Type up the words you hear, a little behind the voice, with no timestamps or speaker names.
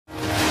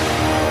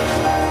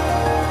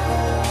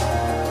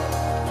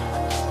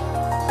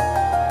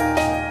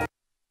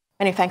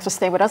Many thanks for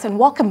staying with us and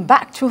welcome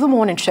back to the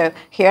morning show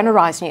here on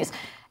Arise News.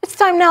 It's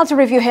time now to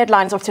review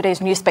headlines of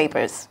today's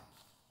newspapers.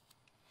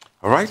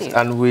 All right,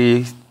 and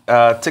we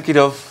take it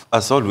off,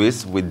 as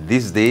always, with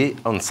this day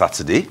on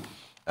Saturday.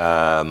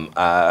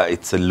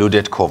 It's a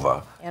loaded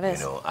cover,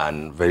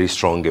 and very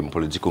strong in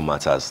political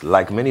matters.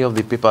 Like many of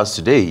the papers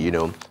today,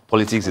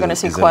 politics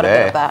is in quite there. A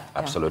bit of that.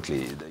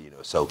 Absolutely,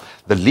 So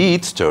the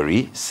lead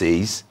story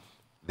says,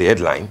 the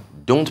headline: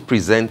 "Don't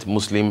present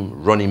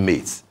Muslim running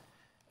mates.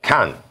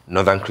 Can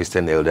Northern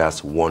Christian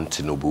elders warn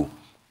Tinubu,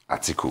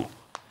 Atiku?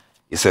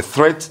 It's a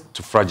threat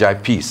to fragile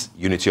peace,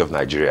 unity of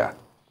Nigeria."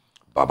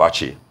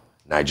 Babachi: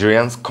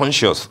 "Nigerians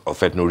conscious of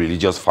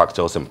ethno-religious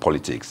factors in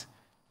politics."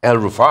 El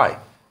Rufai: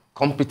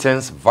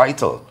 "Competence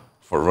vital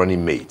for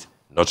running mate,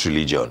 not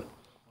religion."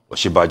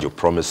 Oshibajo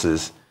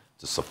promises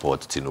to support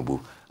Tinubu.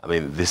 I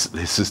mean, this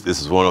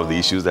is one of the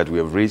issues that we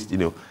have raised,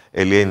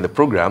 earlier in the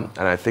program,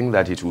 and I think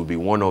that it will be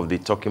one of the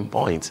talking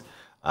points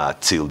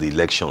till the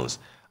elections.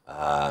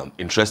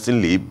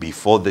 Interestingly,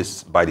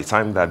 by the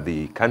time that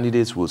the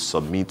candidates will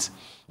submit,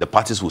 the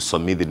parties will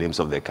submit the names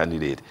of their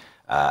candidate,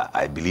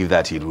 I believe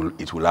that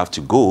it will have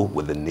to go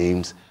with the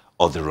names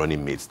of the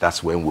running mates.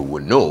 That's when we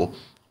will know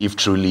if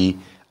truly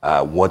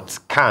what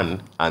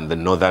CAN and the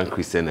Northern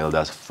Christian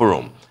Elders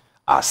Forum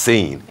are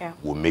saying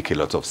will make a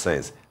lot of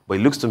sense. But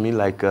it looks to me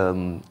like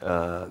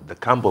the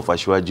camp of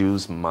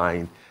Asiwaju's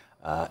mind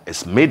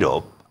is made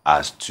up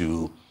as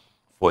to,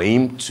 for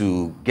him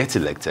to get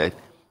elected,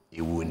 he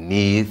will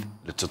need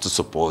the total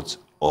support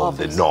of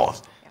the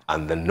North.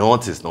 And the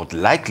North is not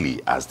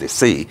likely, as they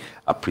say,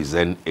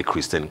 present a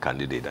Christian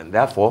candidate. And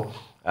therefore,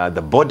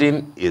 the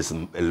burden is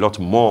a lot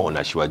more on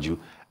Asiwaju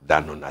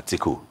than on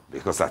Atiku.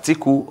 Because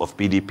Atiku of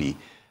PDP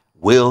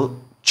will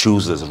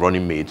choose his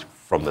running mate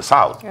from the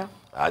South.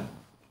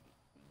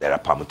 There are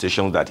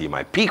permutations that he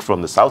might pick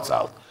from the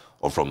South-South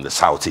or from the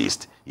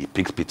Southeast. He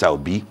picks Peter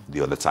Obi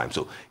the other time.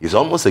 So it's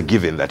almost a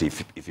given that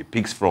if he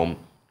picks from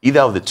either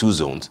of the two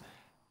zones,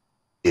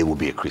 it will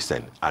be a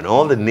Christian. And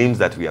all the names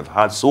that we have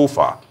had so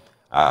far,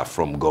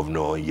 from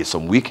Governor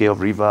Nyesom Wike of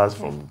Rivers,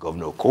 from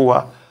Governor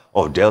Kowa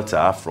of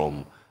Delta,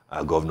 from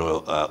Governor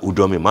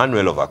Udom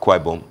Emmanuel of Akwa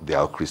Ibom, they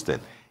are all Christian.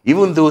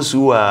 Even those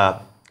who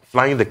are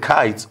flying the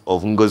kite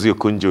of Ngozi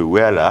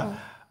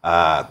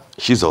Okonjo-Iweala,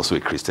 she's also a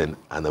Christian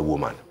and a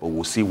woman. But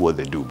we'll see what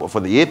they do. But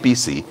for the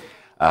APC,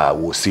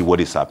 we'll see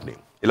what is happening.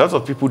 A lot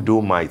of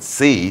people might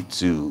say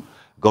to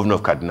Governor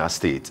of Kaduna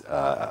State,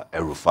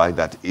 El Rufai,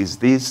 that is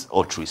this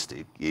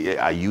altruistic?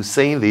 Are you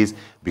saying this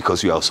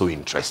because you are so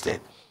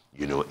interested,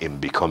 in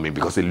becoming?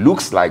 Because it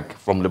looks like,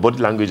 from the body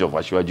language of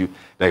Asiwaju,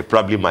 that he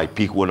probably might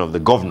pick one of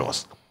the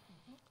governors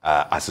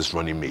as his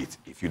running mate.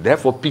 If you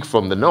therefore pick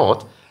from the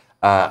North,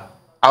 out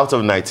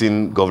of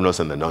 19 governors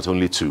in the North,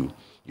 only 2,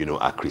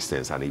 are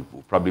Christians, and he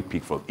will probably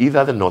pick from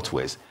either the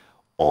Northwest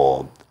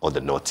or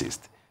the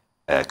Northeast,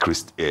 a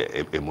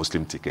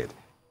Muslim ticket.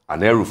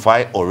 And El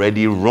Rufai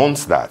already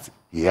runs that.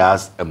 He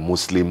has a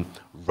Muslim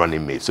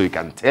running mate. So he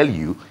can tell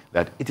you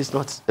that it is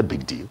not a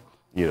big deal.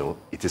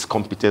 It is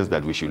competence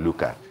that we should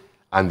look at.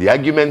 And the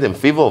argument in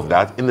favor of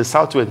that in the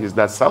Southwest is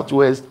that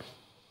Southwest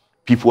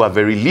people are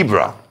very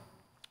liberal.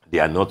 They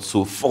are not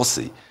so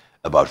fussy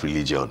about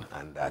religion.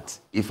 And that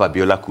if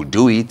Abiola could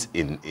do it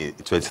in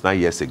 29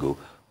 years ago,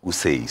 who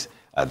says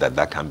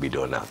that can be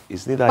done now?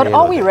 But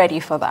are we ready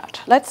for that?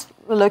 Let's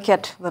look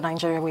at the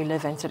Nigeria we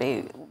live in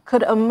today.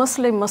 Could a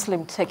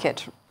Muslim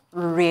ticket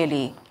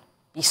really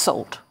be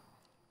sold?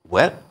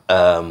 Well,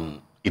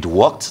 it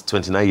worked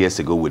 29 years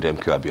ago with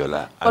MK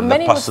Abiola. But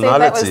many would say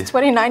that was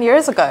 29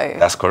 years ago.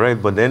 That's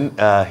correct. But then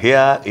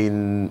here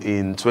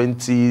in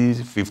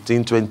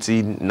 2015,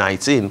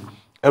 2019,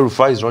 El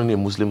Rufai is running a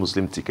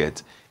Muslim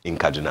ticket in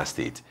Kaduna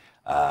State.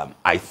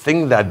 I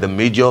think that the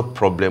major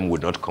problem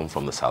would not come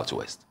from the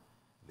Southwest.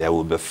 There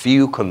will be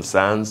few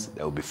concerns,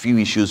 there will be few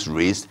issues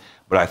raised,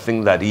 but I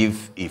think that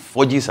if he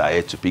forges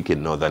ahead to pick a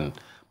Northern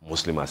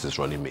Muslim as his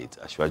running mate,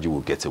 Asiwaju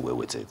will get away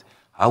with it.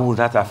 How will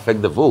that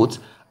affect the vote?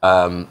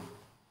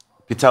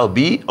 Peter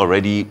Obi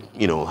already,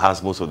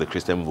 has most of the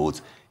Christian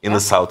votes in the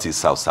Southeast,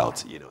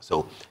 South-South,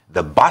 So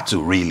the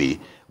battle really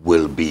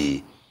will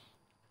be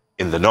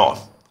in the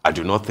North. I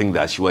do not think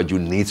that Asiwaju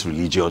needs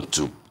religion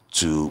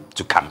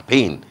to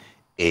campaign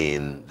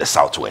in the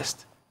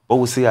Southwest. But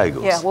we'll see how it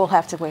goes. Yeah, we'll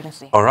have to wait and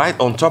see. All right,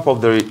 on top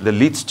of the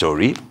lead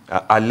story,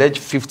 alleged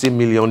 $50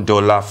 million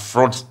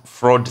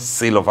fraud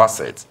sale of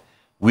assets.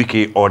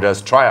 Wike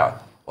orders trial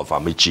of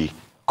Amici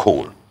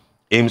Cole.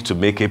 Aims to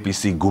make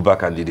APC Guba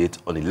candidate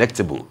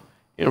unelectable.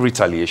 In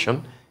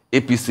retaliation,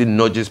 APC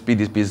nudges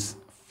PDP's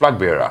flag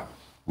bearer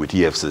with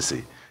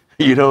EFCC.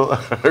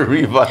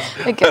 Rivers.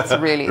 It gets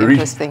really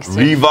interesting.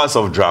 Rivers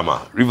of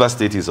drama. Rivers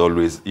State is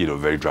always,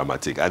 very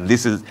dramatic. And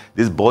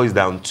this boils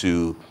down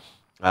to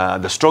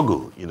the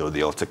struggle,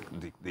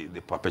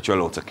 the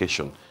perpetual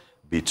altercation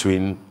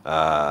between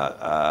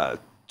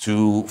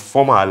two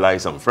former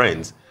allies and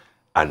friends,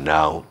 and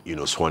now,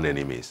 sworn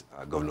enemies,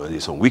 Governor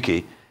Nyesom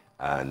Wike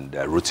and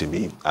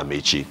Rotimi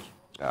Amechi.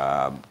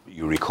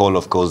 You recall,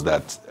 of course,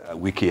 that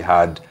Wike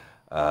had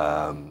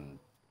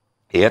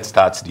He had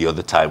started the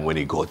other time when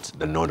he got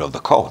the nod of the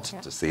court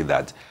to say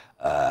that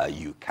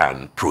you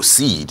can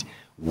proceed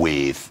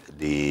with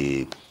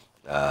the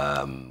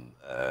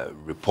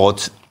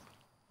report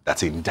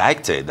that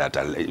indicted, that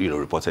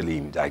reportedly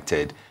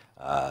indicted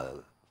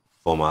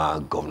former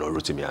Governor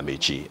Rotimi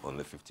Amechi on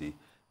the $50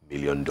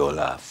 million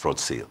fraud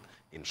sale.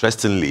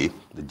 Interestingly,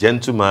 the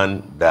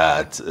gentleman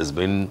that has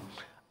been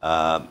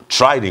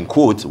tried in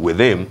court with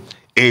him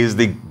is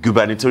the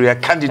gubernatorial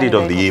candidate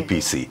of the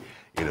APC.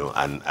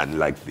 And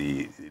like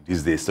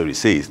this day's story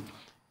says,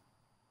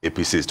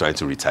 APC is trying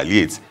to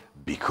retaliate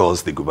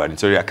because the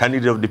gubernatorial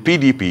candidate of the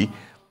PDP,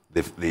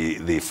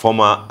 the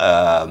former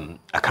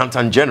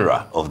accountant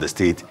general of the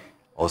state,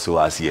 also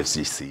has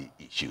EFCC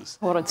issues.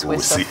 What a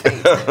twist of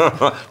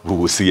fate. We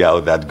will see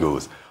how that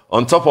goes.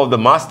 On top of the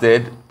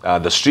masthead,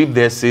 the strip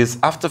there says,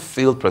 after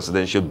failed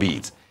presidential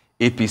bids,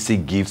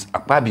 APC gives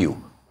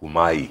Akpabio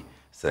Umahi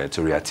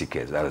senatorial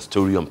tickets. That's a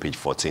story on page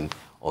 14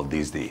 of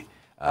this day.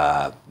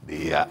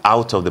 They are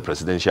out of the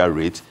presidential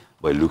race,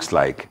 but it looks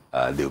like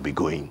they'll be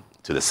going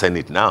to the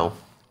Senate now.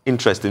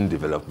 Interesting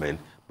development,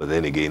 but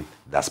then again,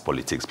 that's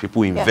politics.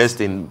 People invest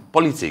in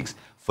politics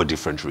for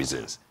different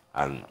reasons,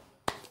 and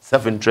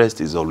self-interest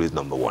is always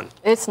number one.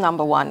 It's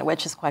number one,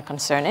 which is quite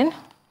concerning.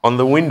 On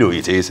the window,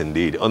 it is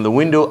indeed. On the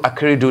window,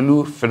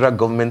 Akeredolu, federal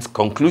government's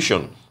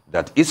conclusion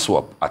that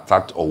ISWAP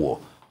attacked Owo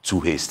too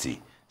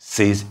hasty,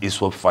 says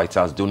ISWAP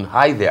fighters don't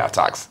hide their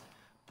attacks.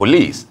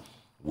 Police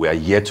were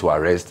yet to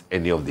arrest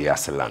any of the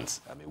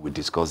assailants. I mean, we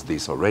discussed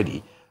this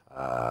already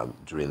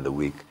during the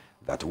week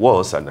that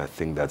was, and I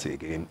think that,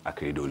 again,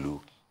 Akeredolu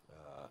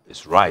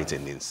is right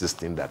in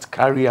insisting that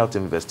carry out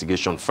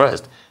investigation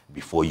first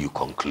before you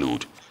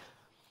conclude.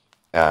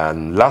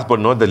 And last but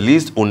not the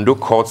least, Ondo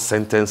court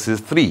sentences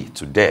 3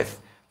 to death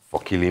for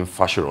killing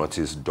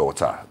Fashoranti's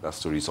daughter. That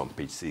story is on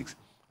page 6.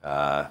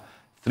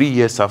 3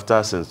 years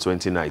after, since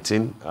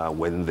 2019,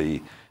 when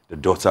the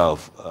daughter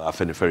of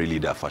Afenifere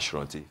leader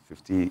Fashoranti,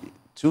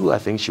 52, I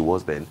think she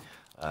was then,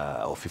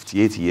 or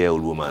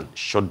 58-year-old woman,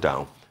 shot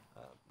down.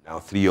 Now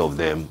 3 of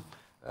them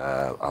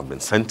have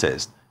been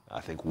sentenced. I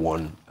think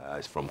one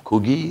is from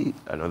Kogi,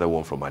 another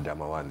one from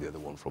Adamawa, and the other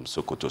one from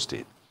Sokoto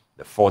State.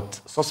 The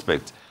 4th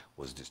suspect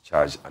was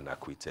discharged and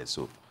acquitted.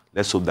 So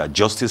let's hope that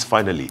justice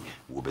finally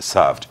will be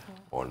served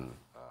on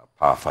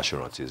Pa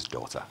Fashoranti's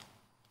daughter.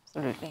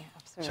 Absolutely.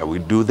 Shall we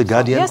do The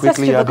Guardian quickly? Yes, let's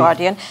do The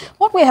Guardian. Yeah.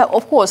 What we have,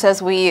 of course,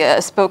 as we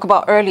spoke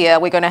about earlier,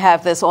 we're going to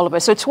have this all over.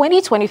 So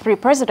 2023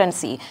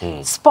 presidency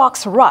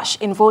sparks rush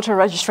in voter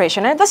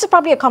registration. And this is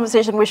probably a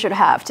conversation we should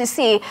have to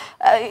see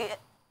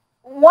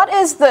what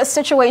is the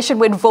situation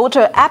with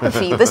voter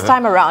apathy this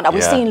time around. Are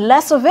we seeing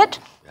less of it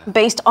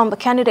based on the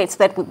candidates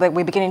that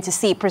we're beginning to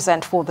see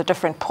present for the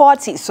different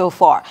parties so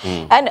far?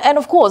 And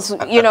of course,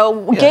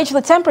 gauge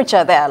the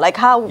temperature there. Like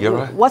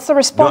what's the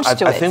response to it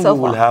so far? I think we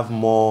will have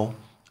more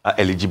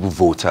eligible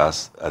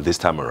voters this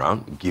time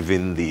around,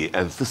 given the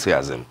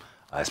enthusiasm,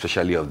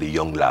 especially of the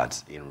young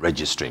lads in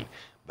registering.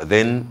 But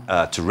then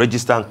to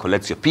register and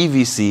collect your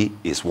PVC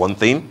is one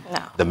thing. No.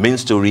 The main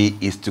story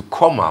is to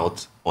come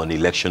out on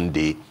election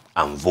day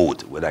and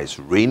vote, whether it's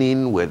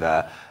raining,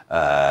 whether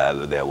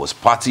there was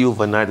party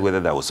overnight, whether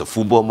there was a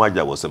football match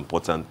that was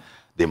important.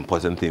 The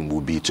important thing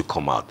would be to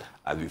come out.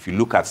 And if you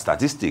look at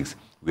statistics,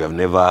 we have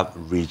never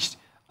reached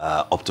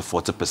up to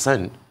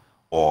 40%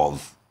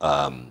 of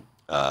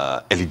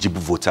eligible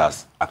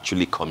voters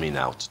actually coming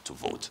out to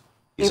vote.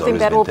 Do you think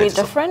that will be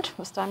different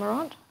this time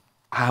around?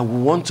 I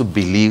want to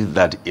believe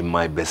that it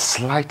might be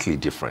slightly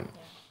different.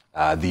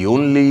 The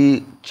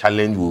only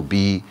challenge will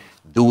be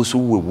those who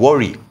will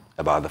worry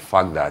about the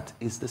fact that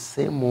it's the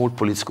same old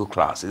political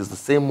class, it's the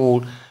same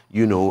old,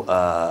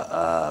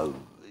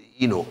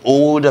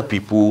 older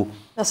people,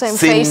 the same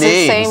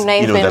faces, same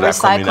names being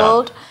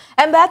recycled.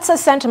 And that's a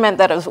sentiment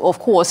that, of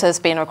course, has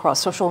been across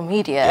social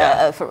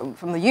media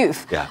from the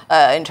youth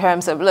in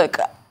terms of, look,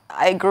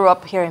 I grew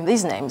up hearing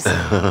these names,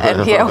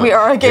 and here we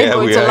are again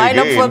going to line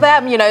up for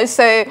them,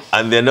 so...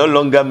 And they're no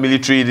longer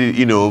military,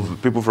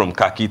 people from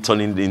khaki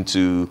turning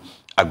into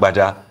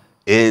agbada.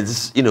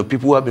 It's, people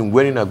who have been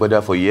wearing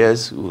agbada for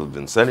years, who have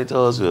been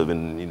senators, who have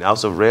been in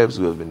House of Reps,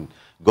 who have been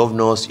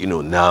governors,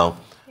 now...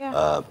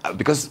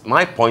 because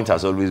my point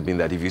has always been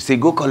that if you say,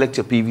 go collect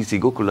your PVC,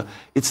 go collect,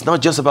 it's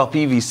not just about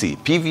PVC.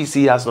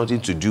 PVC has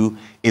nothing to do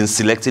in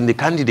selecting the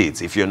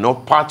candidates. If you're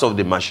not part of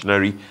the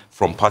machinery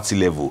from party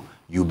level,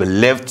 you'll be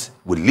left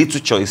with little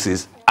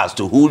choices as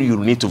to who you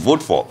need to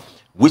vote for,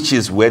 which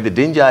is where the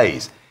danger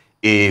is.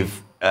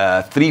 If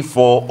 3,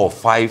 4, or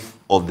 5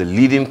 of the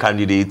leading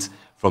candidates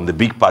from the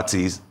big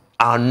parties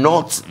are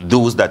not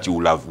those that you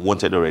will have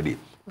wanted already,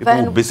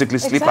 people will basically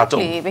sleep at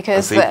home.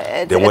 Because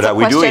then what are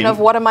we doing? Of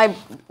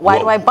why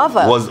do I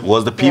bother?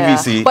 Was the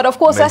PVC? But of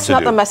course, that's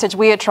not the message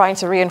we are trying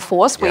to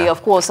reinforce. We,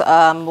 of course,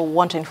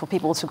 wanting for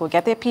people to go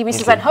get their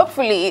PVCs, and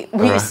hopefully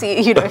we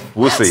see,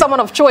 we'll see someone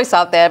of choice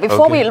out there.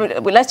 Before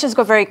let's just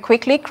go very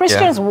quickly.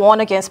 Christians warn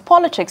against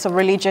politics of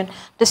religion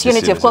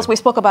disunity. Of course, we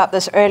spoke about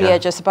this earlier,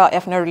 just about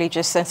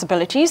ethno-religious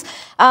sensibilities.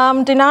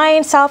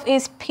 Denying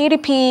Southeast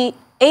PDP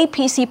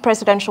APC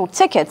presidential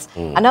tickets,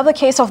 another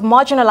case of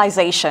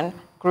marginalization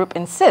group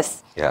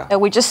insists. Yeah.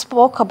 We just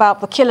spoke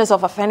about the killers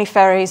of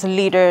Afenifere's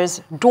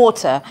leader's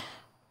daughter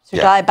to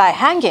die by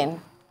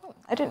hanging.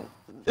 I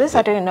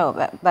didn't know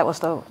that was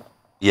the...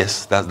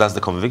 Yes, that's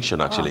the conviction,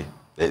 actually.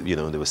 You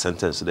know, they were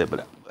sentenced today,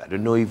 but I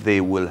don't know if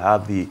they will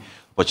have the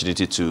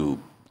opportunity to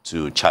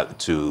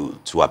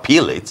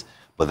appeal it,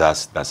 but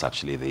that's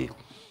actually the,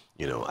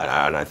 you know,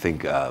 and I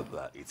think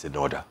it's in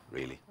order,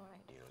 really.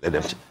 You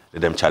know,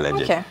 let them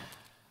challenge it.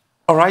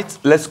 All right,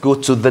 let's go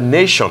to The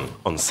Nation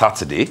on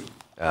Saturday,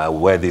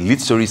 where the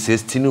lead story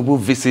says Tinubu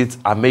visits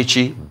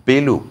Amechi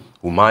Bello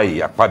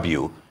Umahi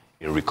Akpabio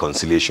in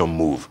reconciliation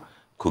move.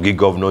 Kogi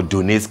governor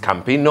donates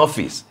campaign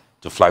office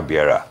to flag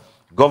bearer.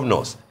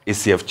 Governors,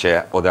 ACF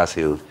chair, others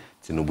hailed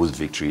Tinubu's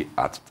victory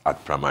at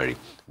primary,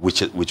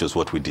 which was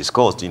what we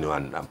discussed, you know,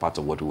 and part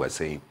of what we were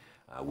saying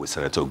with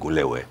Senator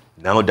Ogunlewe.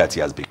 Now that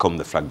he has become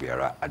the flag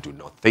bearer, I do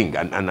not think,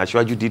 and I'm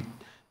sure you did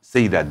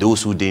say that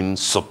those who didn't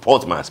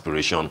support my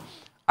aspiration,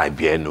 I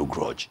bear no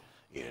grudge.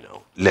 You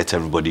know, let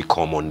everybody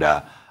come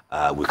under.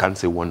 We can't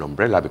say one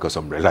umbrella because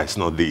umbrella is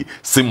not the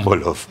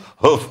symbol of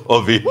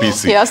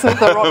APC. Yes, the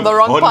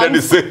wrong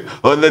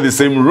under the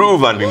same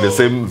roof and in the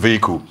same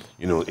vehicle.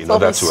 You know, in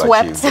order to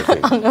achieve the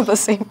thing. Under the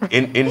same roof.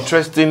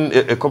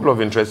 A couple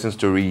of interesting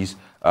stories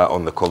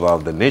on the cover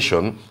of The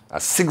Nation. A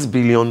 6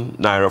 billion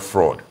naira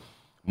fraud.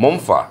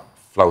 Monfa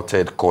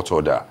flouted court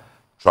order,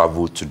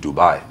 traveled to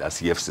Dubai. That's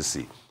the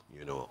FCC.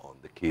 You know, on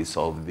the case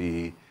of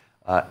the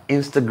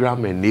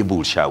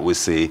Instagram-enabled, shall we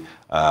say,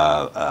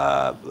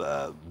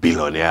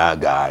 billionaire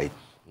guy,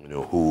 you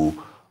know, who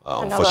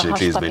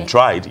unfortunately has been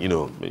tried, you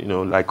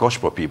know, like hush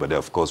puppy, but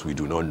of course we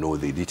do not know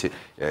the detail.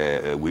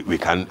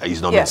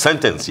 He's not been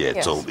sentenced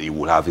yet, so he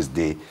will have his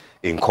day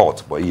in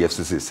court. But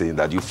EFCC is saying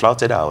that you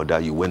flouted our order,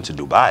 you went to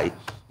Dubai,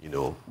 you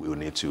know, we will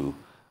need to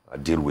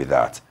deal with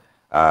that.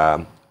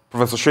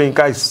 Professor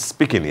Shoyinka is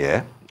speaking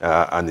here,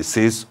 and he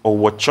says,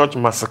 our church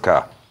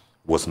massacre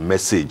was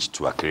message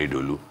to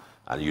Akeredolu.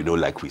 And you know,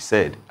 like we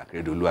said,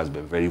 Akeredolu has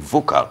been very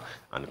vocal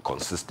and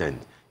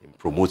consistent in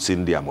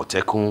promoting the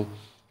Amotekun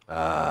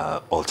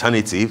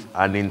alternative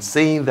and in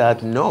saying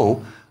that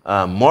no,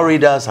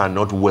 Moridas are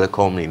not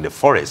welcome in the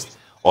forest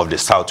of the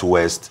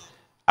southwest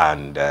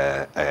and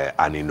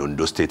in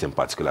Ondo State in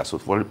particular. So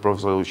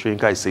Professor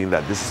Shoyinka is saying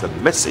that this is a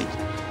message,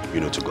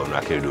 you know, to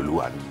Governor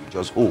Akeredolu, and we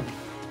just hope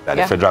that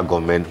the federal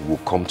government will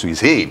come to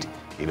his aid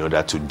in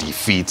order to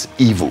defeat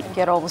evil.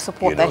 Get all the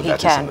support that he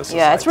can.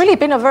 Yeah, it's really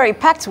been a very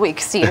packed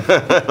week, Steve.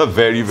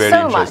 Very, very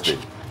interesting.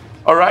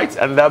 All right,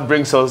 and that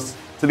brings us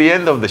to the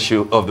end of the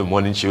show, of the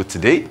morning show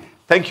today.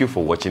 Thank you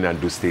for watching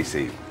and do stay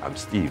safe. I'm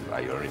Steve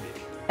Ayorini.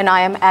 And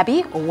I am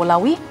Abby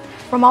Owolawi.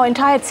 From our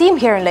entire team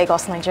here in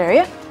Lagos,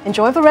 Nigeria,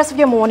 enjoy the rest of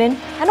your morning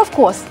and, of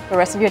course, the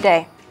rest of your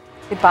day.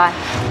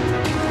 Goodbye.